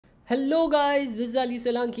Hello guys, this is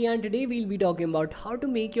Solanki and today we'll be talking about how to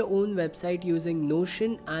make your own website using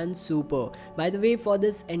Notion and Super. By the way, for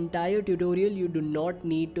this entire tutorial you do not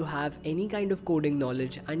need to have any kind of coding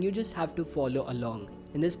knowledge and you just have to follow along.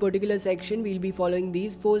 In this particular section, we'll be following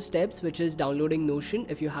these 4 steps, which is downloading Notion.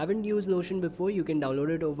 If you haven't used Notion before, you can download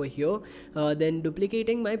it over here. Then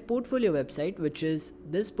duplicating my portfolio website, which is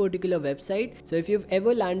this particular website. So if you've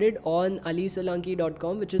ever landed on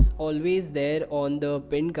alisolanki.com, which is always there on the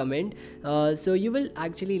pinned comment, so you will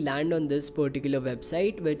actually land on this particular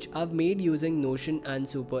website, which I've made using Notion and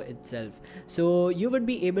Super itself. So you would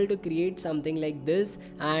be able to create something like this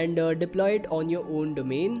and deploy it on your own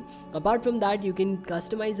domain. Apart from that, you can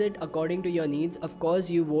customize it according to your needs. Of course,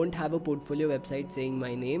 you won't have a portfolio website saying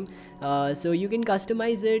my name, so you can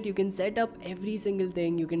customize it, you can set up every single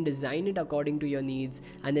thing, you can design it according to your needs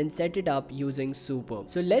and then set it up using Super.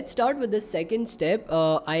 So let's start with the second step.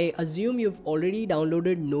 I assume you've already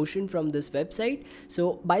downloaded Notion from this website.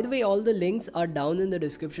 So by the way, all the links are down in the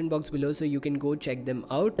description box below, so you can go check them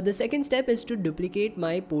out. The second step is to duplicate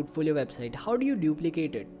my portfolio website. How do you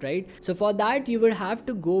duplicate it, right? So for that, you would have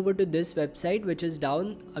to go over to this website, which is down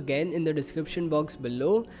again in the description box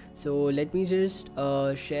below. So let me just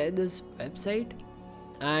share this website,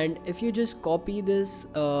 and if you just copy this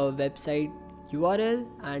website URL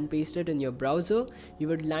and paste it in your browser, you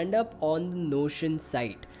would land up on the Notion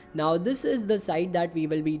site. Now this is the site that we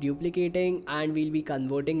will be duplicating, and we'll be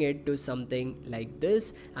converting it to something like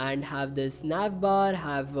this and have this nav bar,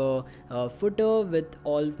 have a footer with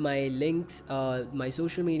all of my links, my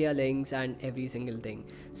social media links and every single thing.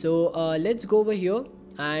 So let's go over here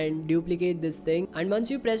and duplicate this thing, and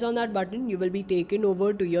once you press on that button, you will be taken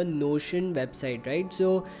over to your Notion website, right?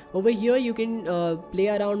 So over here you can play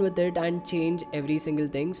around with it and change every single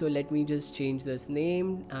thing. So let me just change this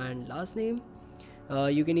name and last name.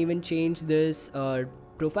 You can even change this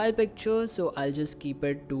profile picture, so I'll just keep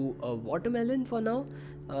it to a watermelon for now,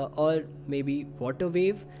 or maybe water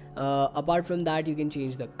wave. Apart from that, you can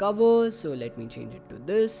change the cover, so let me change it to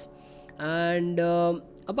this, and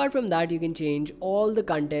apart from that, you can change all the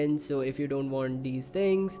content. So if you don't want these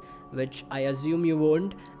things, which I assume you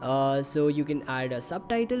won't, so you can add a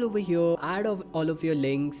subtitle over here, add all of your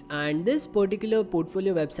links. And this particular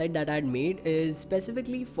portfolio website that I had made is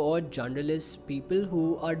specifically for journalists, people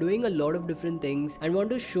who are doing a lot of different things and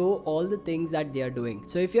want to show all the things that they are doing.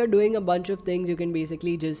 So if you're doing a bunch of things, you can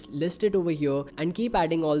basically just list it over here and keep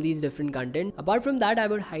adding all these different content. Apart from that, I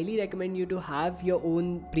would highly recommend you to have your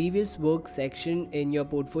own previous work section in your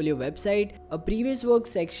portfolio website. A previous work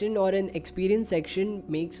section or an experience section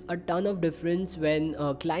makes a ton of difference when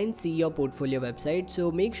clients see your portfolio website,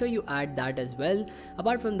 so make sure you add that as well.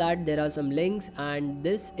 Apart from that, there are some links, and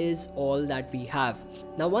this is all that we have.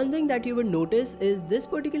 Now one thing that you would notice is this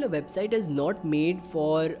particular website is not made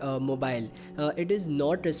for mobile. It is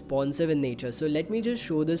not responsive in nature. So let me just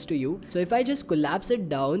show this to you. So if I just collapse it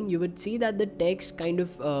down, you would see that the text kind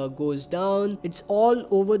of goes down, it's all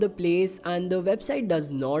over the place, and the website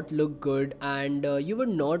does not look good, and you would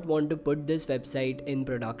not want to put this website in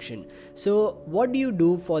production. So what do you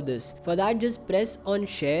do for this? For that, just press on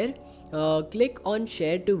share, click on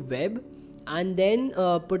share to web, and then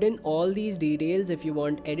put in all these details. If you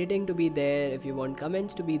want editing to be there, if you want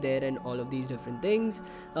comments to be there, and all of these different things,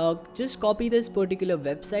 just copy this particular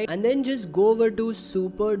website and then just go over to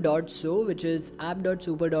super.so, which is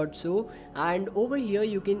app.super.so, and over here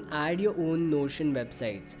you can add your own Notion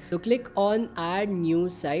websites. So click on add new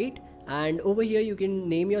site, and over here you can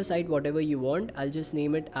name your site whatever you want. I'll just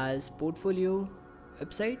name it as portfolio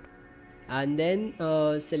website, and then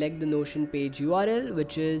select the Notion page URL,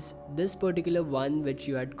 which is this particular one which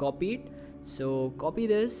you had copied. So copy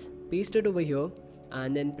this, paste it over here,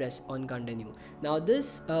 and then press on continue. Now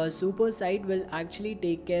this super site will actually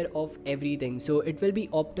take care of everything, so it will be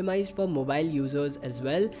optimized for mobile users as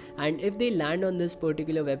well, and if they land on this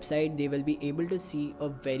particular website, they will be able to see a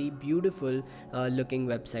very beautiful looking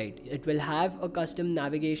website. It will have a custom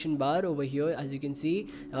navigation bar over here, as you can see.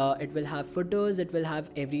 It will have footers, it will have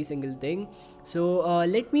every single thing. So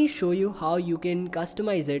let me show you how you can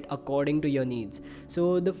customize it according to your needs.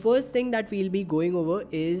 So the first thing that we'll be going over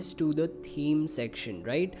is to the theme section,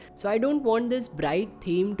 right? So I don't want this bright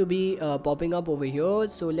theme to be popping up over here,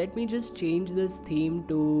 so let me just change this theme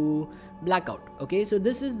to blackout. Okay, so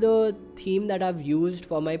this is the theme that I've used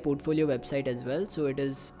for my portfolio website as well, so it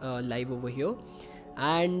is live over here,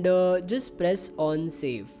 and just press on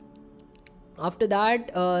save. After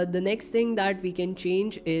that, the next thing that we can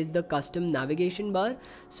change is the custom navigation bar.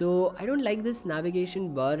 So I don't like this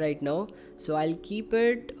navigation bar right now, so I'll keep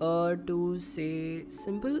it to say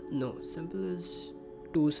simple. No, simple is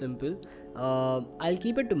too simple. I'll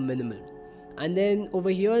keep it to minimal. And then over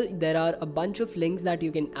here there are a bunch of links that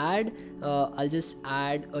you can add. I'll just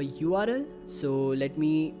add a URL. So let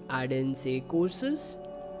me add in, say, courses.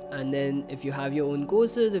 And then if you have your own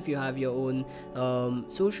courses, if you have your own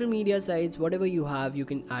social media sites, whatever you have, you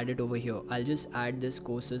can add it over here. I'll just add this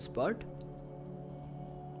courses part.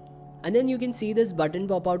 And then you can see this button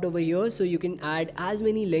pop out over here, so you can add as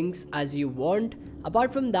many links as you want.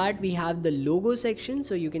 Apart from that, we have the logo section,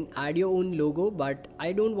 so you can add your own logo, but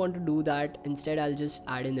I don't want to do that. Instead, I'll just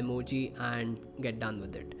add an emoji and get done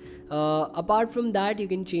with it. Apart from that, you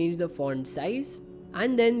can change the font size,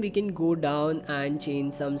 and then we can go down and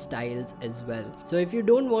change some styles as well. So if you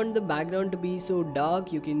don't want the background to be so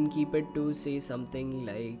dark, you can keep it to, say, something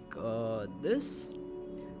like this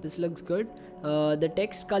looks good. The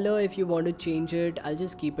text color, if you want to change it, I'll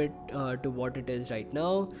just keep it to what it is right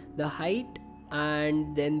now. The height,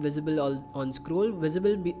 and then visible on scroll.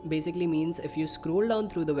 Visible basically means if you scroll down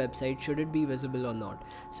through the website, should it be visible or not.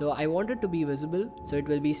 So I want it to be visible, so it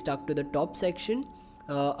will be stuck to the top section.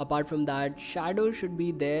 Apart from that, shadow should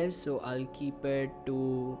be there, so I'll keep it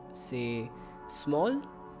to, say, small,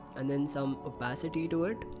 and then some opacity to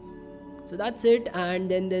it. So that's it.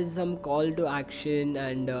 And then there's some call to action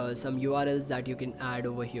and some URLs that you can add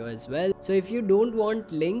over here as well. So if you don't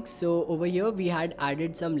want links, so over here we had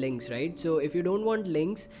added some links, right? So if you don't want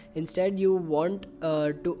links, instead you want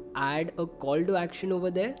to add a call to action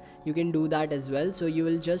over there, you can do that as well. So you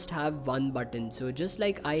will just have one button. So just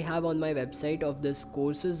like I have on my website of this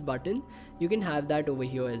courses button, you can have that over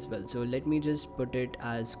here as well. So let me just put it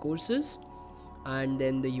as courses, and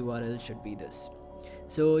then the URL should be this.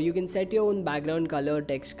 So you can set your own background color,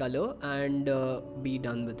 text color, and be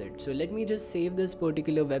done with it. So let me just save this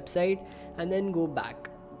particular website and then go back.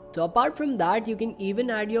 So apart from that, you can even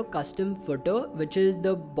add your custom footer, which is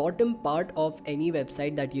the bottom part of any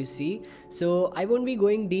website that you see. So I won't be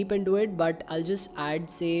going deep into it, but I'll just add,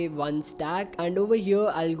 say, one stack, and over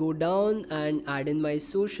here I'll go down and add in my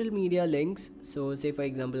social media links. So say for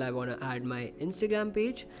example, I want to add my Instagram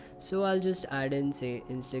page, so I'll just add in, say,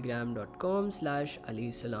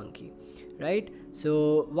 instagram.com/Ali Solanki. Right?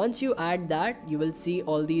 So once you add that, you will see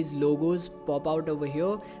all these logos pop out over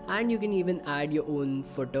here, and you can even add your own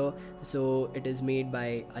footer. So it is made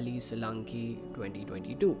by Ali Solanki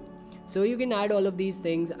 2022. So you can add all of these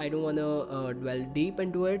things. I don't want to dwell deep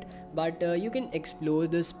into it, but you can explore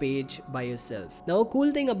this page by yourself. Now, a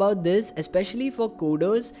cool thing about this, especially for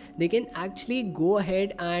coders, they can actually go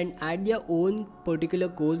ahead and add their own particular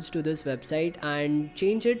codes to this website and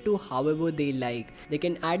change it to however they like. They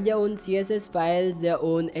can add their own CSS files, their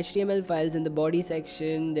own HTML files in the body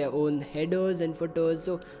section, their own headers and footers.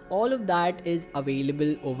 So all of that is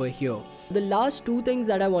available over here. The last two things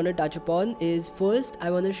that I want to touch upon is, first, I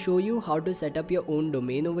want to show you how to set up your own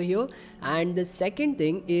domain over here, and the second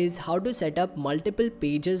thing is how to set up multiple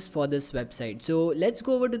pages for this website. So let's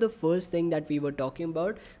go over to the first thing that we were talking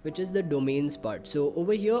about, which is the domains part. So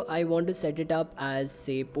over here I want to set it up as,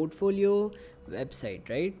 say, portfolio website,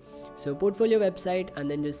 right? So portfolio website, and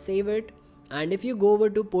then just save it. And if you go over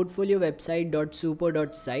to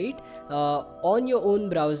portfoliowebsite.super.site on your own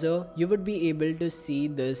browser, you would be able to see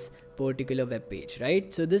this particular web page,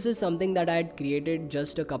 right? So this is something that I had created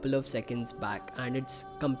just a couple of seconds back, and it's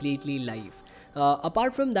completely live.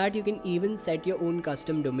 Apart from that, you can even set your own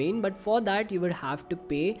custom domain, but for that you would have to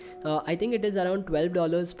pay, I think it is around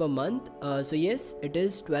 $12 per month. So yes, it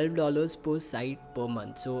is $12 per site per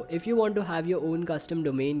month. So if you want to have your own custom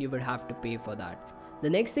domain, you would have to pay for that. The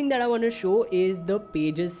next thing that I want to show is the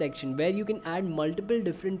pages section, where you can add multiple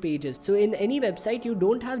different pages. So in any website, you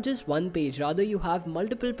don't have just one page, rather you have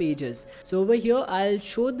multiple pages. So over here, I'll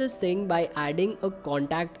show this thing by adding a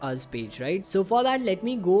contact us page, right? So for that, let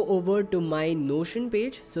me go over to my Notion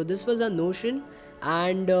page. So this was a Notion,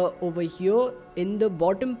 and over here in the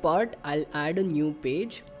bottom part, I'll add a new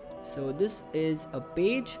page. So this is a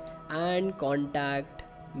page, and contact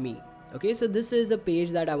me. Okay, so this is a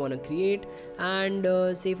page that I want to create, and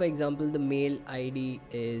say for example, the mail ID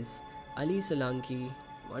is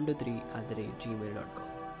alisolanki123@gmail.com.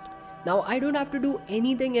 Now I don't have to do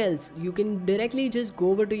anything else. You can directly just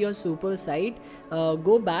go over to your super site,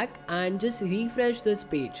 go back and just refresh this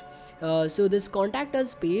page. So this contact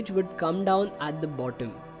us page would come down at the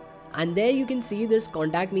bottom. and there you can see this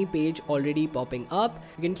contact me page already popping up.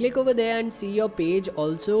 You can click over there and see your page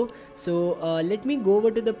also. So let me go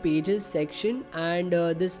over to the pages section, and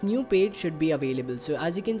this new page should be available. So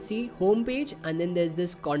as you can see, home page, and then there's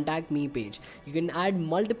this contact me page. You can add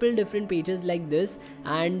multiple different pages like this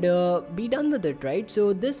and be done with it, right?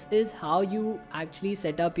 So this is how you actually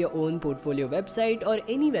set up your own portfolio website or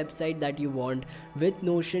any website that you want with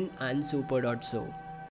Notion and Super.so.